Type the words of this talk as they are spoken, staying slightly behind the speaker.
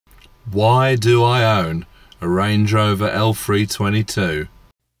Why do I own a Range Rover L322?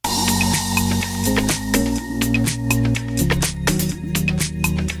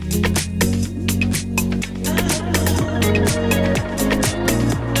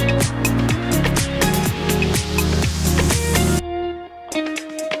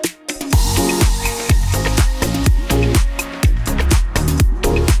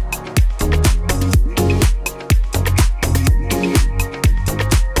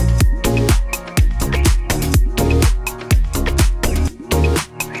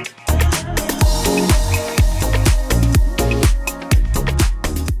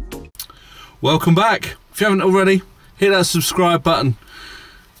 Welcome back. If you haven't already, hit that subscribe button,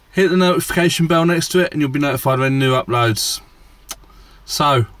 hit the notification bell next to it, and you'll be notified of any new uploads.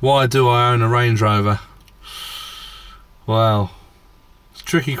 So, why do I own a Range Rover? Well, it's a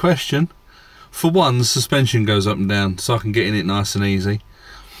tricky question. For one, the suspension goes up and down, so I can get in it nice and easy.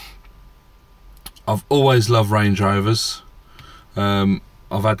 I've always loved Range Rovers. I've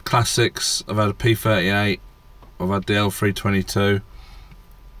had classics, I've had a P38, I've had the L322.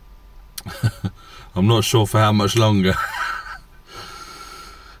 I'm not sure for how much longer.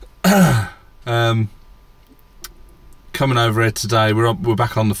 Coming over here today, we're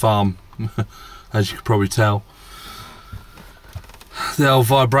back on the farm, as you can probably tell. The old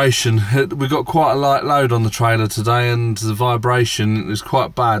vibration, we got quite a light load on the trailer today, and the vibration is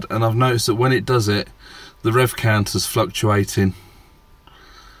quite bad, and I've noticed that when it does it, the rev counter's fluctuating,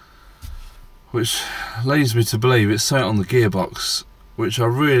 which leads me to believe it's something on the gearbox, which I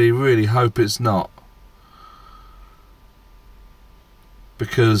really hope it's not,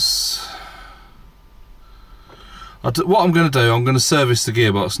 because what I'm going to do, I'm going to service the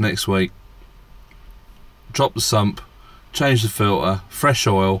gearbox next week, drop the sump, change the filter, fresh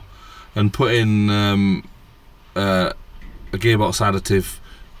oil, and put in a gearbox additive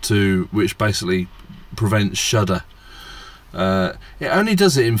which basically prevents shudder. It only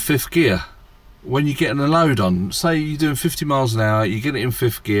does it in 5th gear. When you're getting a load on, say you're doing 50 miles an hour, you get it in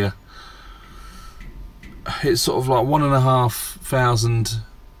 5th gear, it's sort of like 1,500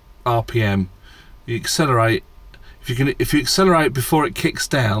 RPM. You accelerate, if you accelerate before it kicks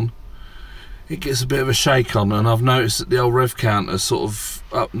down, it gets a bit of a shake on, and I've noticed that the old rev counter is sort of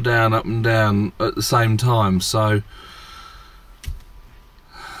up and down at the same time, so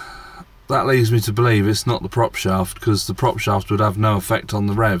that leads me to believe it's not the prop shaft, because the prop shaft would have no effect on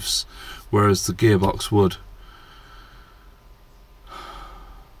the revs, whereas the gearbox would.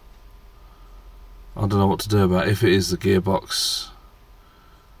 I don't know what to do about it. If it is the gearbox,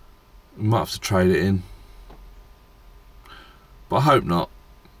 we might have to trade it in, but I hope not.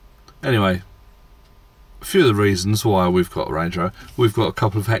 Anyway, a few of the reasons why we've got a Range Rover. We've got a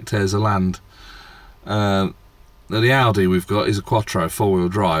couple of hectares of land. Now the Audi we've got is a Quattro 4-wheel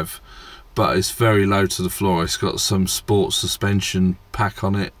drive, but it's very low to the floor. It's got some sports suspension pack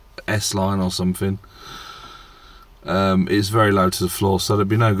on it, S-line or something. It's very low to the floor, so it'd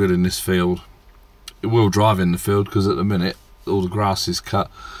be no good in this field. It will drive in the field because at the minute all the grass is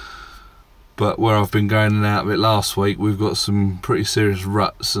cut, but where I've been going in and out of it last week, we've got some pretty serious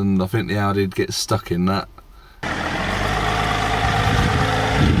ruts, and I think the Audi would get stuck in that.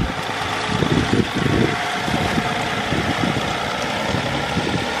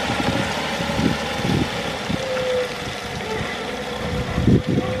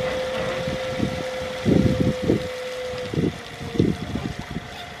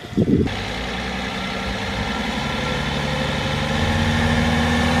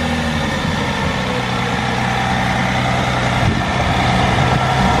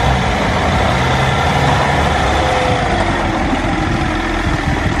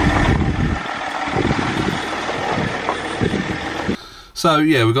 So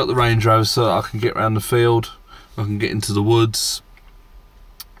yeah, we've got the Range Rover so I can get around the field, I can get into the woods.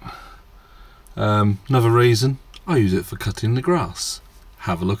 Another reason, I use it for cutting the grass.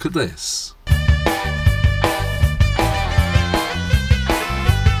 Have a look at this.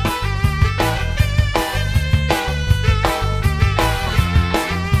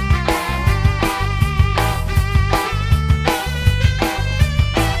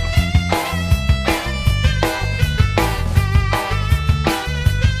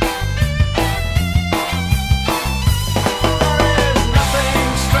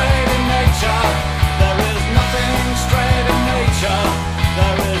 There is nothing straight in nature.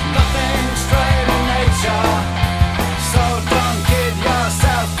 There is nothing straight.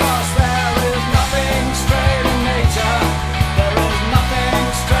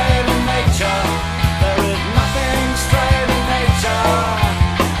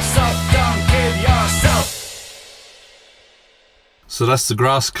 So that's the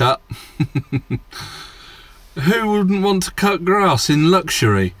grass cut. Who wouldn't want to cut grass in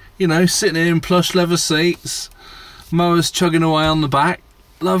luxury? You know, sitting here in plush leather seats, mowers chugging away on the back,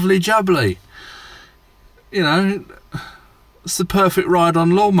 lovely jubbly. You know, it's the perfect ride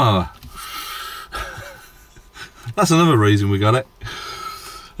on lawnmower. That's another reason we got it.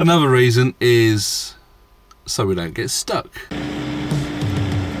 Another reason is so we don't get stuck.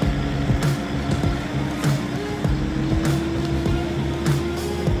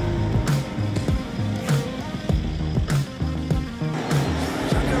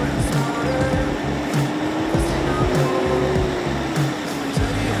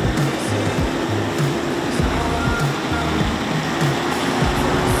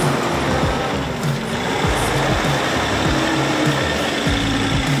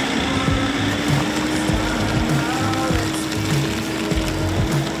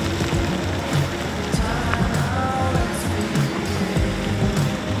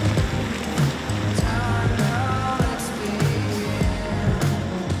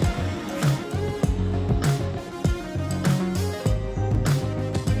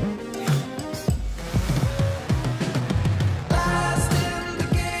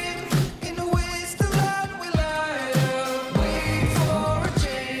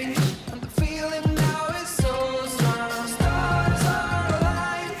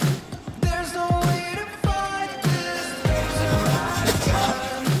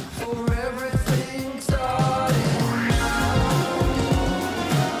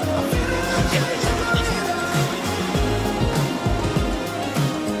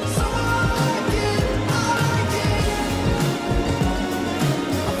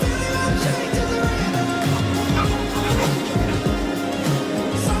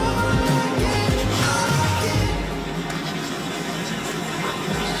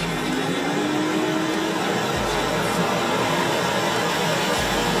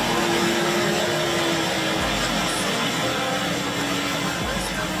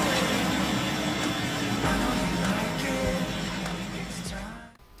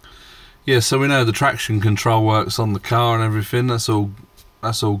 Yeah, so we know the traction control works on the car and everything. That's all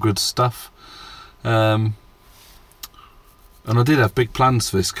good stuff. And I did have big plans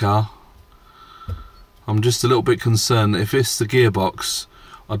for this car. I'm just a little bit concerned that if it's the gearbox,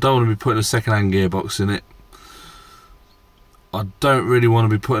 I don't want to be putting a second-hand gearbox in it. I don't really want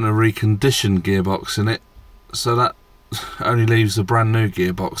to be putting a reconditioned gearbox in it, so that only leaves a brand new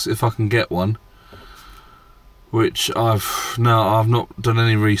gearbox if I can get one. Which I've not done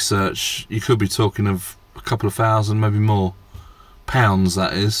any research. You could be talking of a couple of thousand, maybe more, pounds.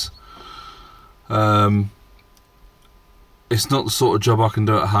 That is. It's not the sort of job I can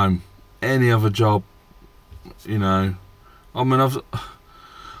do at home. Any other job, you know. I mean,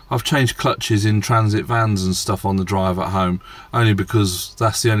 I've changed clutches in transit vans and stuff on the drive at home, only because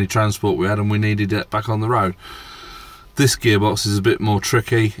that's the only transport we had and we needed it back on the road. This gearbox is a bit more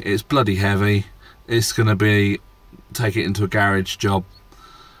tricky. It's bloody heavy. It's going to be take it into a garage job,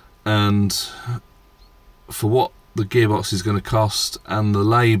 and for what the gearbox is going to cost and the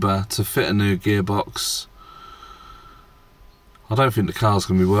labour to fit a new gearbox, I don't think the car's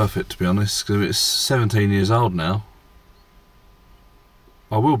going to be worth it, to be honest, because it's 17 years old now.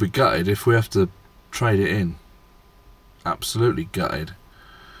 I will be gutted if we have to trade it in. Absolutely gutted.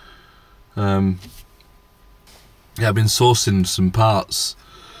 Yeah, I've been sourcing some parts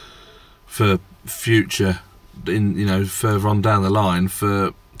for future, further on down the line,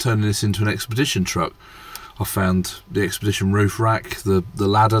 for turning this into an expedition truck. I found the expedition roof rack, the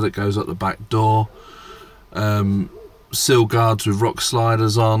ladder that goes up the back door, sill guards with rock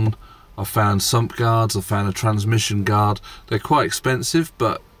sliders on. I found sump guards, I found a transmission guard. They're quite expensive,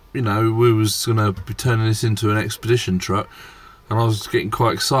 but you know, we was going to be turning this into an expedition truck, and I was getting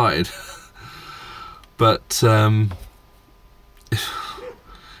quite excited. But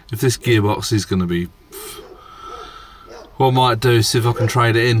if this gearbox is going to be, what I might do is see if I can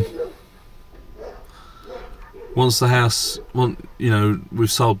trade it in. Once the house,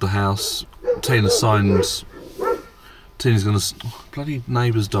 we've sold the house, Tina's going to, bloody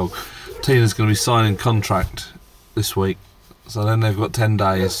neighbour's dog, Tina's going to be signing contract this week, so then they've got 10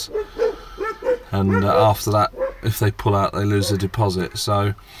 days, and after that, if they pull out, they lose the deposit.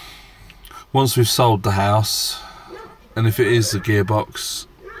 So once we've sold the house, and if it is the gearbox,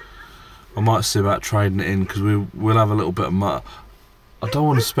 I might see about trading it in, because we'll have a little bit of money. I don't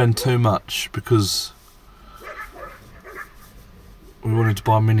want to spend too much, because we wanted to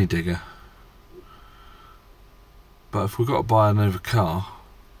buy a mini digger. But if we've got to buy another car,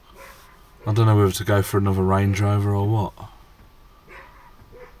 I don't know whether to go for another Range Rover or what.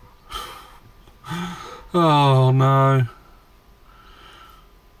 Oh no.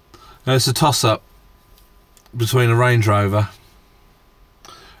 It's a toss-up between a Range Rover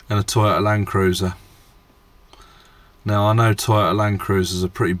and a Toyota Land Cruiser. Now I know Toyota Land Cruisers are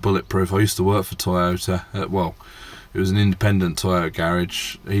pretty bulletproof. I used to work for Toyota. Well, it was an independent Toyota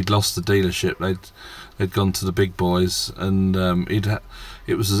garage. He'd lost the dealership. They'd gone to the big boys, and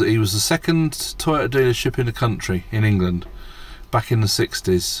he was the second Toyota dealership in the country, in England, back in the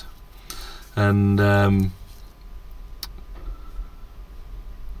 60s. And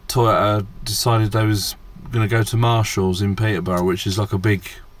Toyota decided they was going to go to Marshall's in Peterborough, which is like a big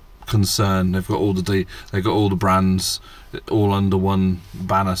concern. They've got all the brands all under one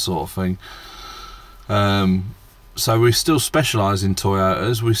banner, sort of thing. So we still specialise in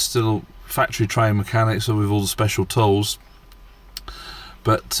Toyotas. We still factory trained mechanics with all the special tools.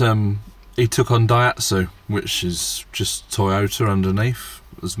 But he took on Daihatsu, which is just Toyota underneath,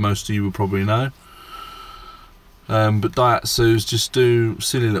 as most of you will probably know. But Daihatsus just do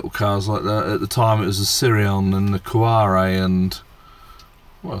silly little cars like that. At the time it was the Sirion and the Kaware, and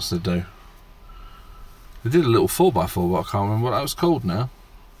what else did they do? They did a little 4x4, but I can't remember what that was called now.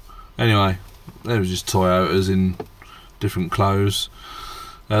 Anyway, they were just Toyotas in different clothes.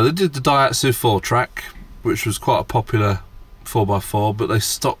 They did the Daihatsu 4-track, which was quite a popular 4x4, but they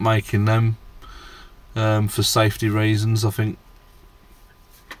stopped making them for safety reasons, I think,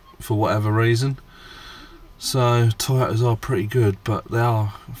 for whatever reason. So Toyotas are pretty good, but they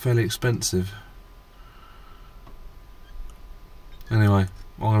are fairly expensive. Anyway,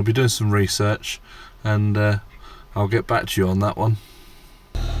 I'm going to be doing some research, and I'll get back to you on that one.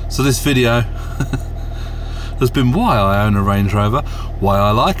 So this video has been why I own a Range Rover, why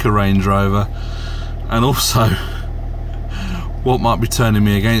I like a Range Rover, and also what might be turning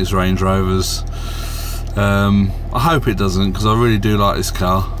me against Range Rovers. I hope it doesn't, because I really do like this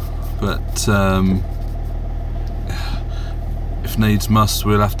car, but if needs must,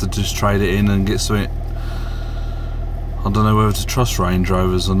 we'll have to just trade it in and get something. I don't know whether to trust Range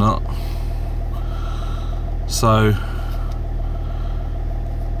Rovers or not. So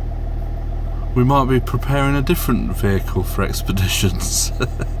we might be preparing a different vehicle for expeditions.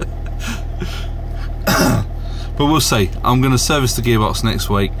 But we'll see. I'm going to service the gearbox next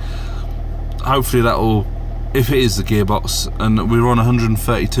week. Hopefully that will, if it is the gearbox, and we're on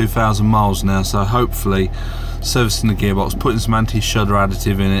 132,000 miles now, so hopefully servicing the gearbox, putting some anti-shudder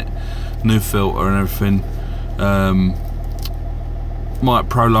additive in it, new filter and everything, might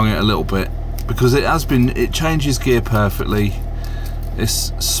prolong it a little bit, because it changes gear perfectly.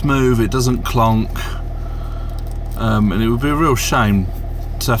 It's smooth, it doesn't clonk, and it would be a real shame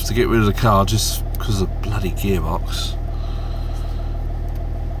to have to get rid of the car just because of the bloody gearbox.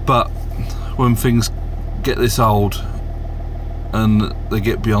 But when things get this old and they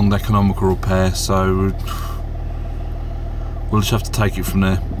get beyond economical repair, so we'll just have to take it from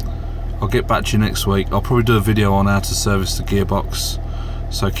there. I'll get back to you next week. I'll probably do a video on how to service the gearbox,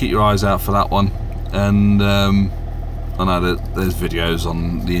 so keep your eyes out for that one. And I know that there's videos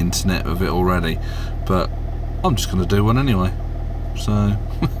on the internet of it already, but I'm just going to do one anyway. So I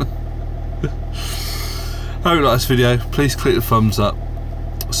hope you like this video. Please click the thumbs up,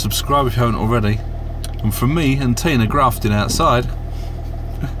 subscribe if you haven't already, and from me and Tina grafting outside,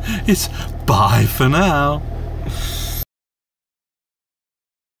 it's bye for now.